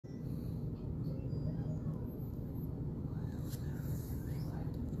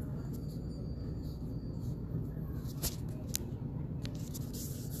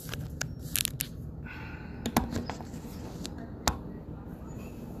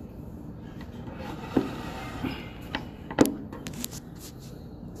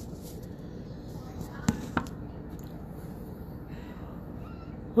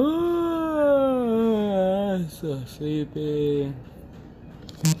So sleepy.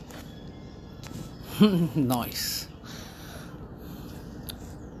 Nice.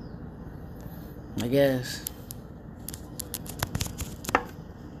 I guess.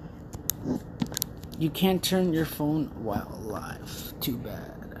 You can't turn your phone while live. Too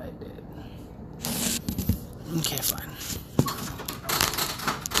bad, I did. Okay, fine.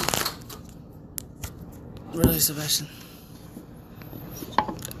 Really, Sebastian?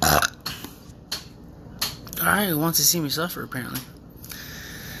 Alright, he wants to see me suffer, apparently.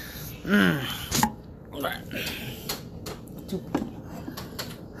 Alright.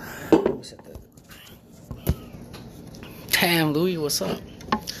 Damn, Louis, what's up?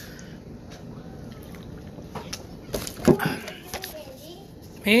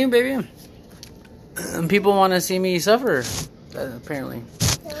 Hey, baby. People want to see me suffer, apparently.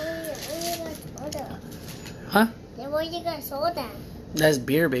 Huh? That's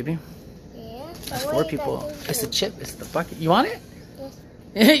beer, baby. Yeah. That's 4 people. It's a chip. It's the bucket. You want it?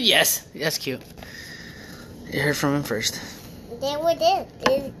 Yes. Yes. That's cute. You heard from him first. Then what is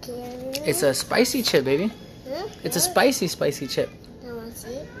it? It's a spicy chip, baby. Huh? It's a spicy chip. I want to see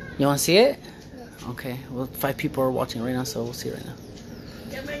it. You want to see it? Yes. Okay. Well, 5 people are watching right now, so we'll see it right now.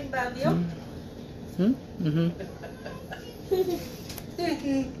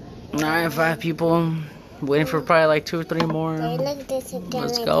 Alright, 5 people. Waiting for probably like 2 or 3 more. Look at this again.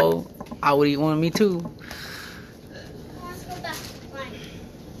 Let's go. I would eat one of me too.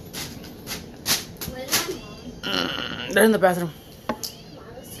 They're in the bathroom.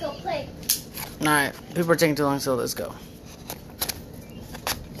 Let's go play. Alright, people are taking too long, so let's go.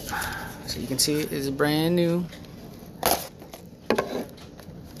 So you can see it's brand new.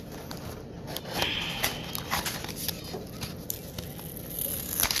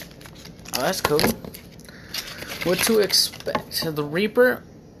 Oh, that's cool. What to expect? The Reaper.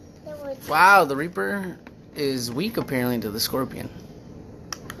 Wow, the Reaper is weak apparently to the Scorpion.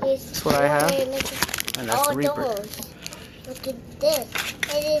 That's what I have. And that's the Reaper. Look at this.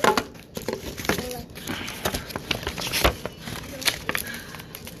 It is.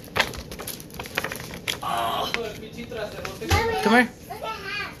 Come here.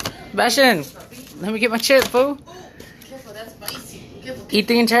 Bastion, let me get my chip, fool. Eat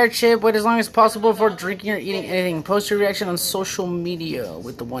the entire chip. Wait as long as possible before drinking or eating anything. Post your reaction on social media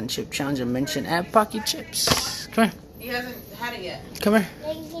with the 1 chip challenge and mention at Paqui Chips. Come here. He hasn't had it yet. Come here.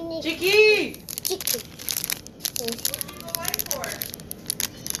 Chicky! Chicky.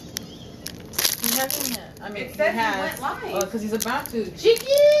 He hasn't yet. I mean, It said he has. he went live. Oh, because he's about to.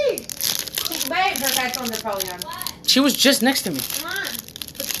 Chicky! Babe, her headphones are probably on. She was just next to me. Come on.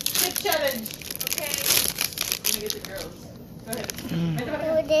 Chip challenge. Okay. Let me get the girls. Go ahead.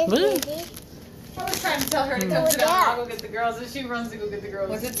 I was trying to tell her to come sit down. I'll go get the girls, and she runs to go get the girls.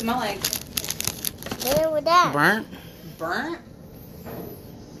 What's it smell like? Burnt? Burnt?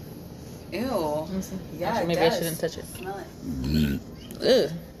 Ew. Yeah, Actually, maybe I shouldn't touch it. Smell it.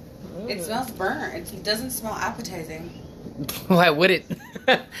 Ugh. It smells burnt. It doesn't smell appetizing. Why would it?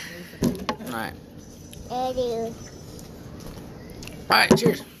 Alright. Alright,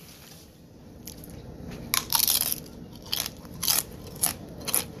 cheers.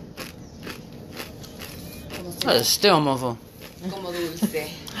 That is still, mofo. Como dulce.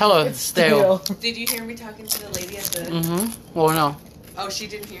 Hello, stale. Did you hear me talking to the lady at the... Well, no. Oh, she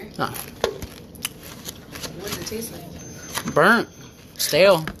didn't hear? No. What does it taste like? Burnt.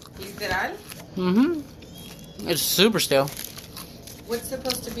 Stale. Literal? It's super stale. What's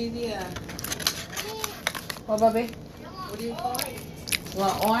supposed to be the... What, baby? What do you call it?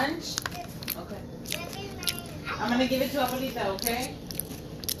 Want orange? Okay. I'm going to give it to Abuelita, okay?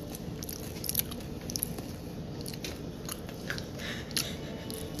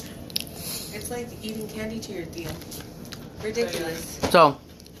 It's like eating candy to your deal. Ridiculous. So,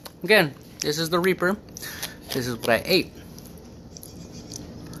 again, this is the Reaper. This is what I ate.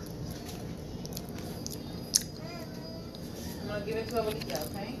 I'm going to give it to Abuelita,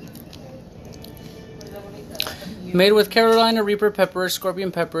 okay? Made with Carolina Reaper pepper,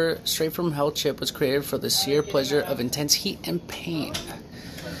 scorpion pepper, straight from hell chip, was created for the sheer pleasure of intense heat and pain.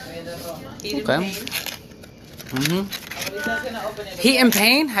 Heat Okay. and pain. Heat and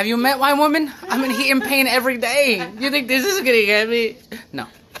pain? Have you met my woman? I'm in heat and pain every day. You think this is gonna get me? No,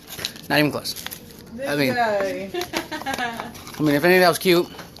 not even close. I mean, if anything, that was cute.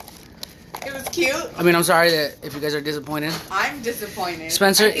 It was cute. I mean, I'm sorry that if you guys are disappointed. I'm disappointed.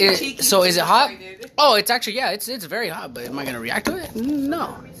 Spencer, I think Cheeky's so is it hot? disappointed. Oh, it's actually, yeah, it's very hot, but am I gonna react to it?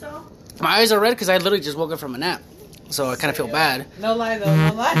 No. My eyes are red because I literally just woke up from a nap. So I kind of feel bad. No lie, though.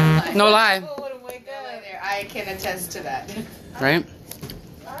 No lie. No lie. I can attest to that. Right?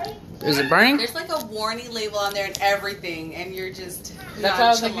 Is it burning? There's like a warning label on there and everything, and you're just. That's why I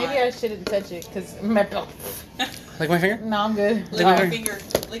was like, maybe I shouldn't touch it because Like my finger? no, I'm good. Lick my finger.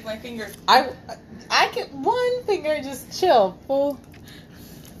 Lick my finger. I can one finger just chill, fool.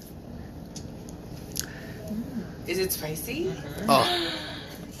 Is it spicy? Oh.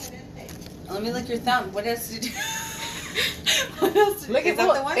 Let me lick your thumb. What else did you? What else did you? Look, Is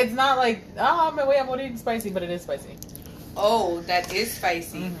that the one? it's not like I'm eating spicy, but it is spicy. Oh, that is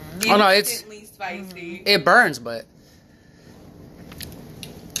spicy. Oh, no, it's- Instantly spicy. It burns, but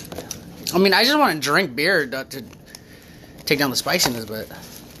I mean, I just want to drink beer to take down the spiciness, but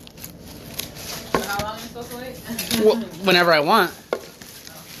So how long am I supposed to wait? whenever I want.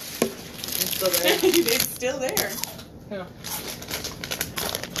 It's still there. It's still there. Yeah.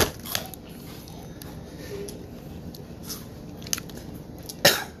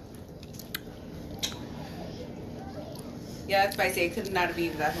 Yeah, that's spicy. It could not have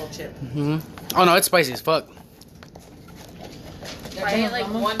eaten that whole chip. Oh no, it's spicy as fuck. If I ate like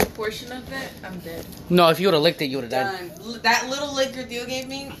one portion of it, I'm dead. No, if you would have licked it, you would have died. Done. That little lick your Theo gave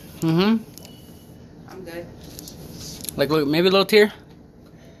me, I'm good. Like, look, maybe a little tear,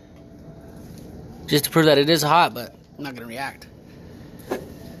 just to prove that it is hot, but I'm not gonna react.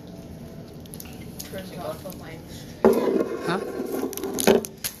 Huh?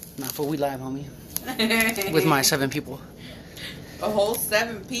 Not for we live, homie. With my 7 people. A whole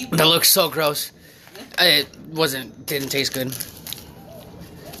 7 people. That looks so gross. It didn't taste good.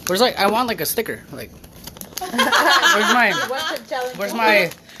 Where's like, I want like a sticker. Like, where's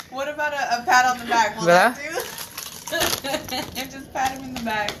my? What about a pat on the back? Will That? that do? Just pat him in the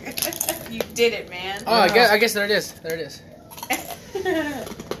back. You did it, man. Oh, I guess there it is. There it is.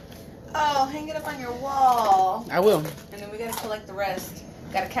 Oh, hang it up on your wall. I will. And then we gotta collect the rest.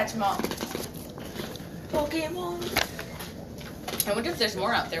 Gotta catch them all. Pokemon. I wonder if there's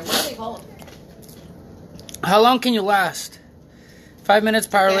more out there. What are they called? How long can you last? 5 minutes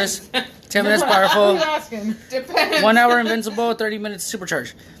powerless, 10 minutes powerful, Depends. 1 hour invincible, 30 minutes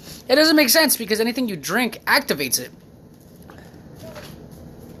supercharged. It doesn't make sense because anything you drink activates it.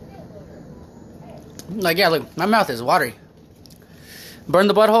 Like, yeah, look, my mouth is watery. Burn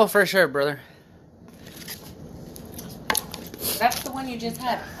the butthole for sure, brother. That's the one you just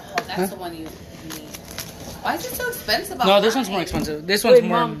had. Oh, that's the one you need. Why is it so expensive? No, this one's more expensive. This one's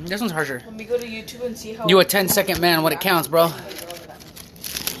more. Mom. This one's harsher. Let me go to YouTube and see how. You a 10-second man when it counts, bro.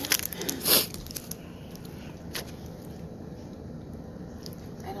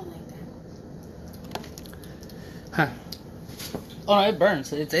 I don't like that. Huh. Oh no, it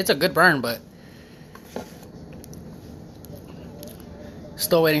burns. It's a good burn, but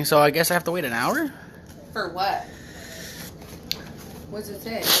still waiting. So I guess I have to wait an hour. For what? What's it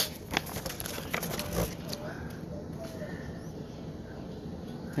say?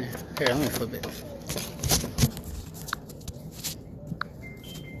 Here, let me flip it.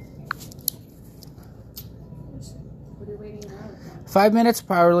 What are you waiting around for? 5 minutes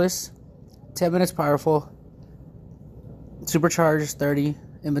powerless, 10 minutes powerful, supercharged 30,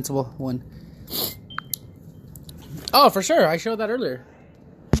 invincible 1. Oh, for sure. I showed that earlier.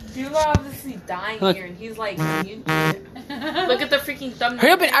 You're obviously dying Look. here, and he's like, you look at the freaking thumbnail.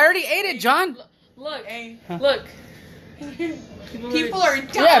 Hurry up! I already ate it, John. Look, Hey. look. People are dying.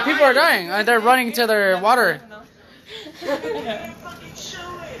 Yeah, people are dying. They're running to their water.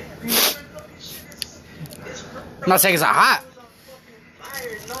 I'm not saying it's not hot.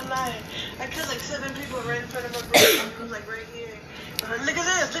 No lie. I killed like 7 people right in front of my brother. I was like right here. I'm like, look at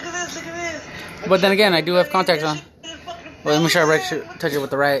this, look at this, look at this. But then again, I do have contacts on. Well, let me try to touch it with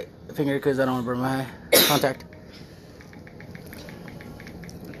the right finger because I don't want to burn my contact.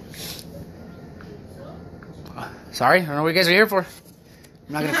 Sorry, I don't know what you guys are here for.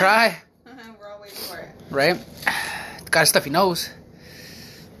 I'm not gonna cry, We're all waiting for it. right? Got a stuffy nose.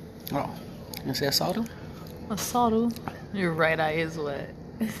 Oh, you gonna say I saw them? I saw you. Your right eye is wet.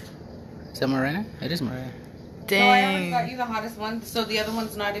 Is that my right eye? It is my right eye. So I already got you the hottest one, so the other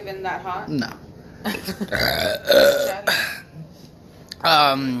one's not even that hot? No.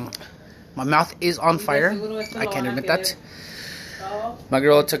 My mouth is on fire. I can't admit that. My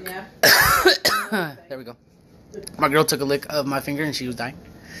girl took. There we go. My girl took a lick of my finger and she was dying.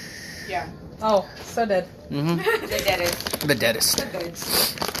 Yeah. Oh, so dead. Mm-hmm. The deadest. The deadest. The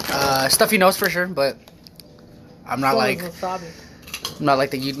deadest. Stuffy nose for sure, but I'm not like. Wasabi. I'm not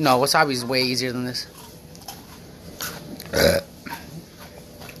like the. No, wasabi is way easier than this.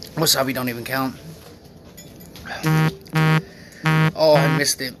 Wasabi don't even count. Oh, I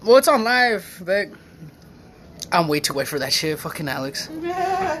missed it. Well, it's on live, but I'm way too wet for that shit. Fucking Alex. Do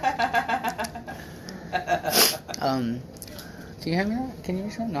you have me that? Can you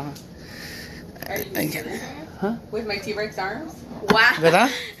reach that? No. Are you serious? Huh? With my T-Rex arms? Wow.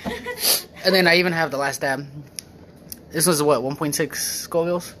 ¿Verdad? And then I even have the last dab. This was what, 1.6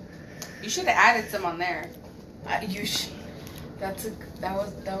 Scovilles? You should have added some on there. That would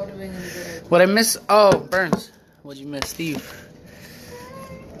have been a good. What I miss? Oh, Burns. What'd you miss, Steve?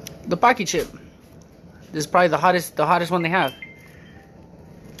 The Paqui chip. This is probably the hottest one they have.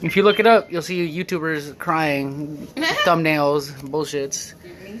 If you look it up, you'll see YouTubers crying, thumbnails, bullshits.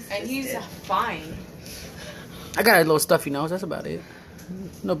 And he's fine. I got a little stuffy nose. That's about it.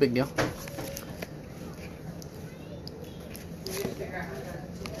 No big deal.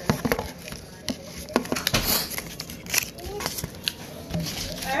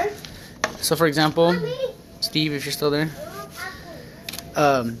 So, for example, Steve, if you're still there,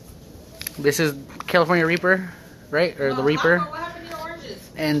 this is California Reaper, right? Or the Reaper. What happened to your oranges?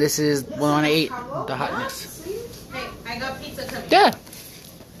 And this is the one I ate, the hotness. Hey, I got pizza coming. Yeah.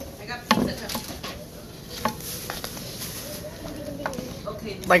 I got pizza coming.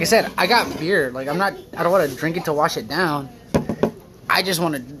 Okay. Like I said, I got beer. Like I don't want to drink it to wash it down. I just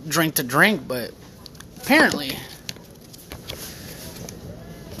want to drink, but apparently.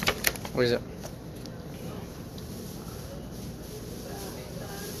 Where is it?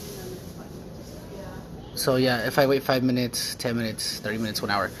 So yeah, if I wait 5 minutes, 10 minutes, 30 minutes,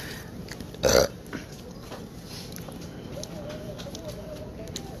 1 hour.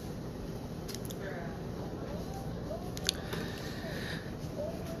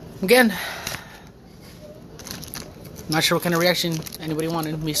 Again, not sure what kind of reaction anybody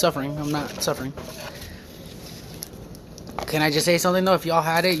wanted. Me suffering. I'm not suffering. Can I just say something though? If y'all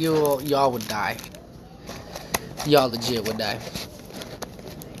had it, y'all would die. Y'all legit would die.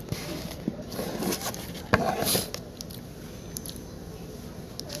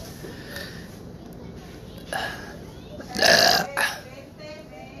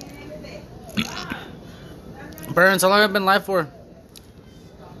 Burns, how long have I been live for?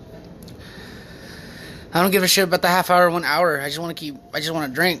 I don't give a shit about the half hour, 1 hour. I just want to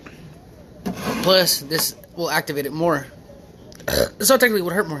drink. Plus, this will activate it more. So technically it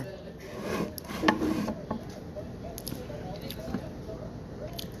would hurt more.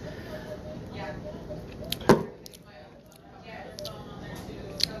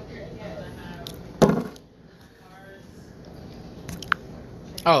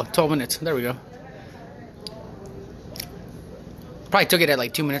 Oh, 12 minutes. There we go. Probably took it at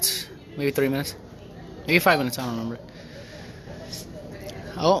like 2 minutes. Maybe 3 minutes. Maybe 5 minutes. I don't remember.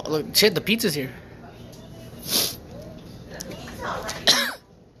 Oh, look. Shit, the pizza's here.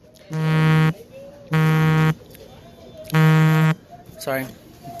 Sorry.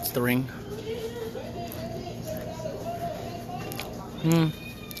 It's the ring.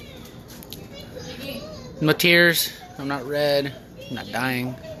 No tears. I'm not red. I'm not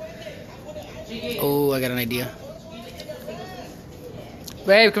dying. Oh, I got an idea.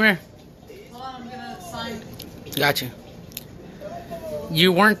 Babe, come here. Hold on, I'm gonna sign. Got you.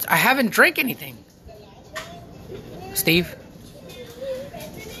 You weren't... I haven't drank anything. Steve?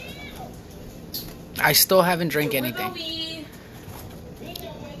 I still haven't drank anything.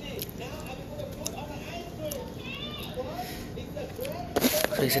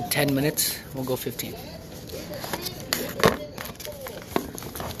 So they said 10 minutes. We'll go 15.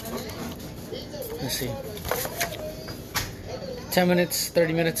 Let's see. 10 minutes,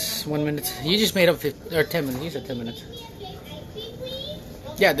 30 minutes, 1 minute. You just made up 10 minutes. You said 10 minutes.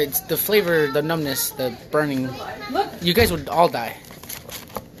 Yeah, the flavor, the numbness, the burning. Look. You guys would all die.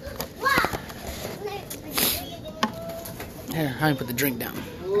 Here, I put the drink down.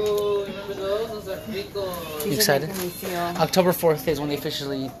 Ooh, remember those? Those are ricos. You excited? October 4th is when they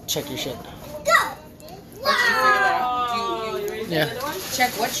officially check your shit. Yeah.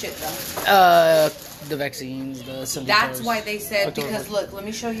 Check what shit though? The vaccines, the symptoms. That's why they said, October because 4th. look, let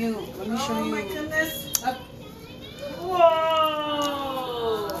me show you. Oh my goodness.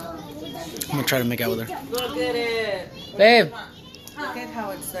 Whoa. I'm gonna try to make out with her. Look at it. Babe! Look at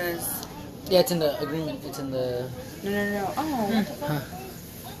how it says. Yeah, it's in the agreement. It's in the... No. Oh. Huh.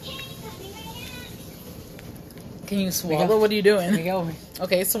 Can you swallow? What are you doing? Make out with me.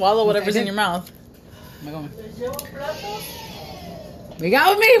 Okay, swallow whatever's in your mouth. Make out with me. Make out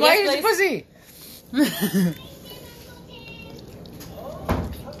with me! Why Yes, are you pussy?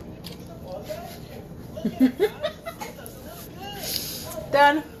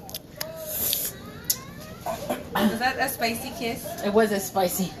 Done. Was that a spicy kiss? It was a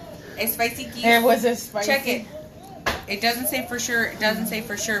spicy. A spicy kiss? It was a spicy. Check it. It doesn't say for sure. It doesn't say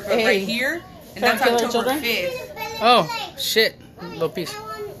for sure, but Hey. right here, and Trying that's to kill our October children? 5th. Oh, shit. Little piece. You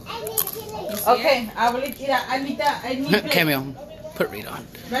see Okay, it? I need Cameo. Put Put Reed on.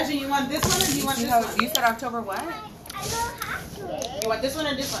 Imagine, you want this one or do you want this one? You said October what? I don't have to. You want this one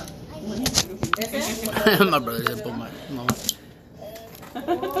or this one? My brother said put my mama. Le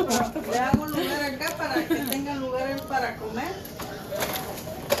hago un lugar acá para que tengan lugares para comer.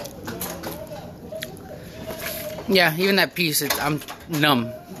 Yeah, even that piece, I'm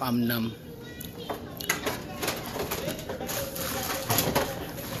numb. I'm numb.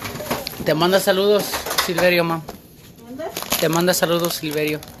 Te manda saludos, Silverio, mam. Te manda saludos,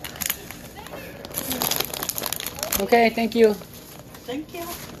 Silverio. Okay, thank you. Thank you.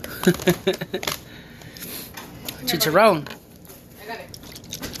 Chicharrón. I got it.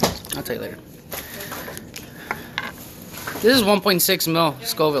 I'll tell you later. This is 1.6 mil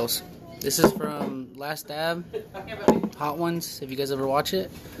Scovilles. This is from Last Dab. Hot Ones, if you guys ever watch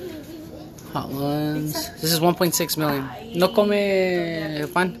it. Hot Ones. This is 1.6 million. No come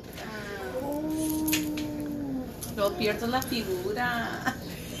pan. No pierdo la figura.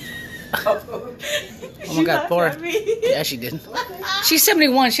 Oh my god, poor. Yeah, she did. She's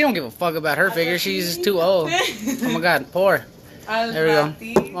 71. She don't give a fuck about her figure. She's too old. Oh my god, poor. There we go.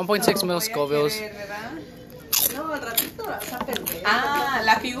 1.6 mil Scovilles. No, al ratito vas a perder. Ah,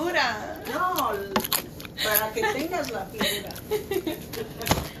 la figura. No, para que tengas la figura.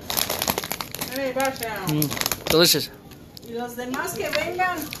 Hey, vaya. Delicious. Y los demás que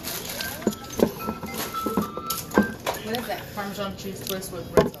vengan. What is that? Parmesan cheese twist with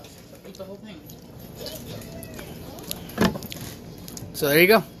red sauce. Eat the whole thing. So there you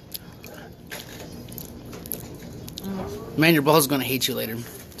go. Man, your ball's gonna hate you later.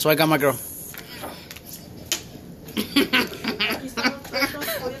 So I got my girl.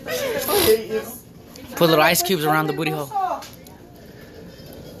 Put little ice cubes around the booty hole.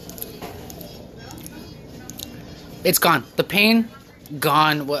 It's gone. The pain,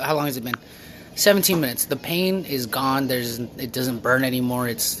 gone. What? How long has it been? 17 minutes. The pain is gone. It doesn't burn anymore.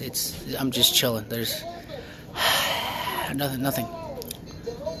 I'm just chilling. There's nothing.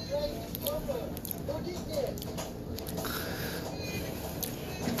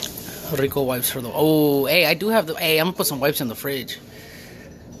 Rico wipes for the. Oh, hey, I do have the. Hey, I'm gonna put some wipes in the fridge.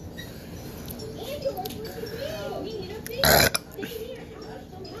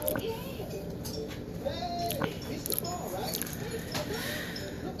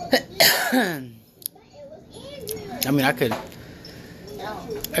 I mean, I could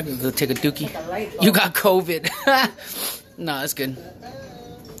go take a dookie. You got COVID. No, that's good.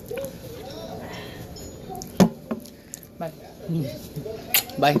 Bye.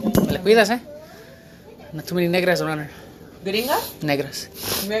 Bye. Me la cuidas, eh? Not too many negras around her. Gringa? Negras.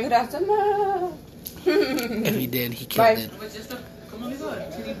 Negras. If he did, he killed it.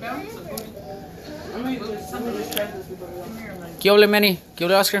 ¿Qué ole, Manny? ¿Qué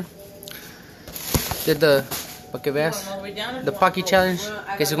ole, Oscar? Did the... Pa' que veas. The Paqui challenge.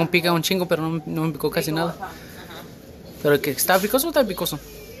 Que según pica un chingo, pero no me picó casi nada. Pero que está picoso o está picoso.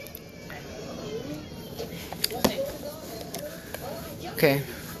 Okay.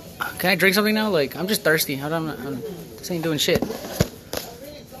 Can I drink something now? Like, I'm just thirsty. This ain't doing shit.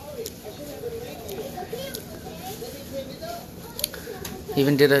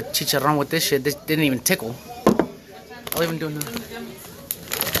 Even did a chicharrón with this shit. This didn't even tickle. I'll even do another.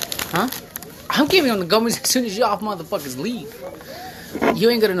 Huh? I'm giving them the gummies as soon as y'all motherfuckers leave. You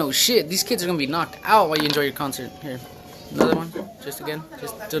ain't gonna know shit. These kids are gonna be knocked out while you enjoy your concert. Here. Another one. Just again.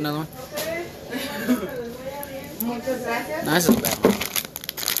 Just do another one. No, this is a bad one.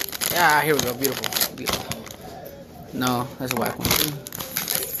 Yeah, here we go. Beautiful. Beautiful. No, that's a whack one too.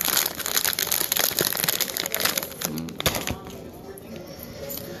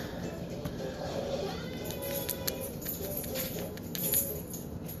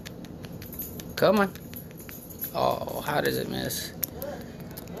 Come on. Oh, how does it miss?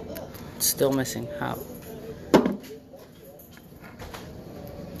 It's still missing. How?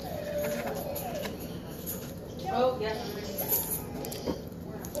 Oh, yeah.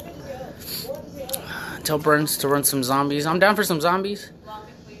 Tell Burns to run some zombies. I'm down for some zombies.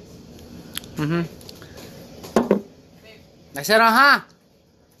 I said, uh-huh.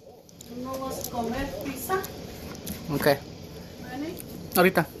 ¿No vas a comer pizza? Okay.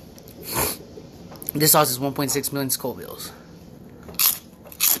 Ahorita. This sauce is 1.6 million Scovilles.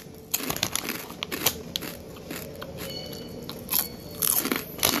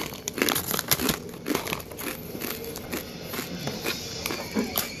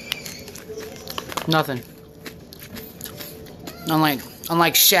 Nothing.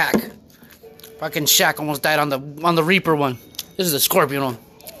 Unlike Shaq. Fucking Shaq almost died on the Reaper one. This is the Scorpion one.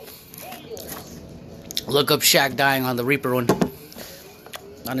 Look up Shaq dying on the Reaper one.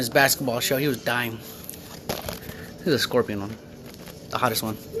 On his basketball show, he was dying. This is a Scorpion one. the hottest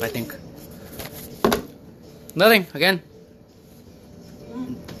one, I think. Nothing, again.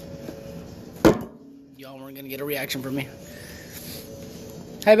 Y'all weren't gonna get a reaction from me.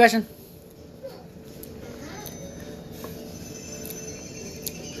 Hey, Bashan.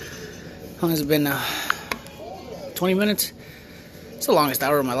 How long has it been now? 20 minutes? It's the longest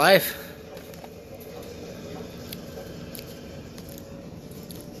hour of my life.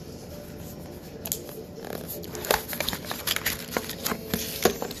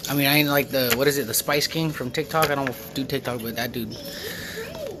 I mean, I ain't like the, what is it, the Spice King from TikTok? I don't do TikTok, but that dude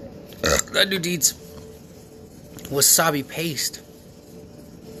eats wasabi paste.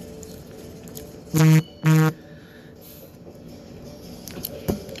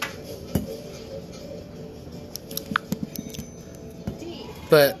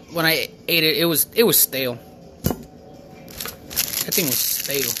 But when I ate it, it was stale. That thing was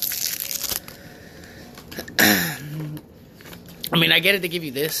stale. I mean, I get it to give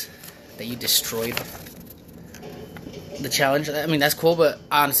you this, that you destroyed the challenge. I mean, that's cool, but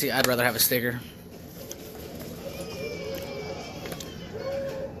honestly, I'd rather have a sticker.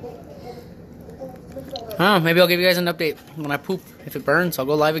 Oh, maybe I'll give you guys an update when I poop. If it burns, I'll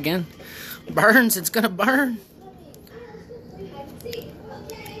go live again. Burns, it's gonna burn.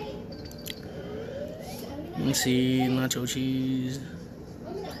 Let me see, nacho cheese.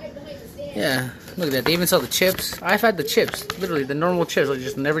 Yeah, look at that. They even sell the chips. I've had the chips, literally the normal chips, like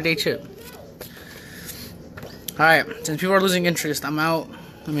just an everyday chip. Alright, since people are losing interest, I'm out.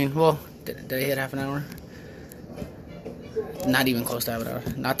 I mean, well, did I hit half an hour? Not even close to half an hour.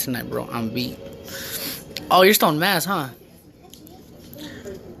 Not tonight, bro. I'm beat. Oh, you're still in Mass, huh?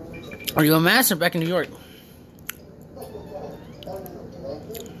 Are you in Mass or back in New York?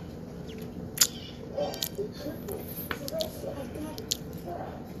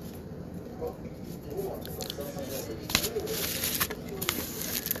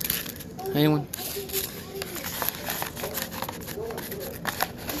 Anyone?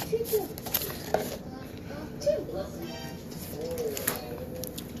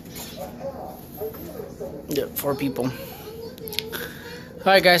 Yeah, 4 people.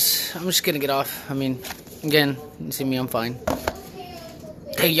 Alright guys, I'm just gonna get off. I mean, again, you see me, I'm fine.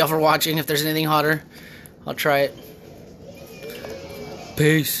 Thank y'all for watching. If there's anything hotter, I'll try it.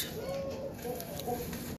 Peace.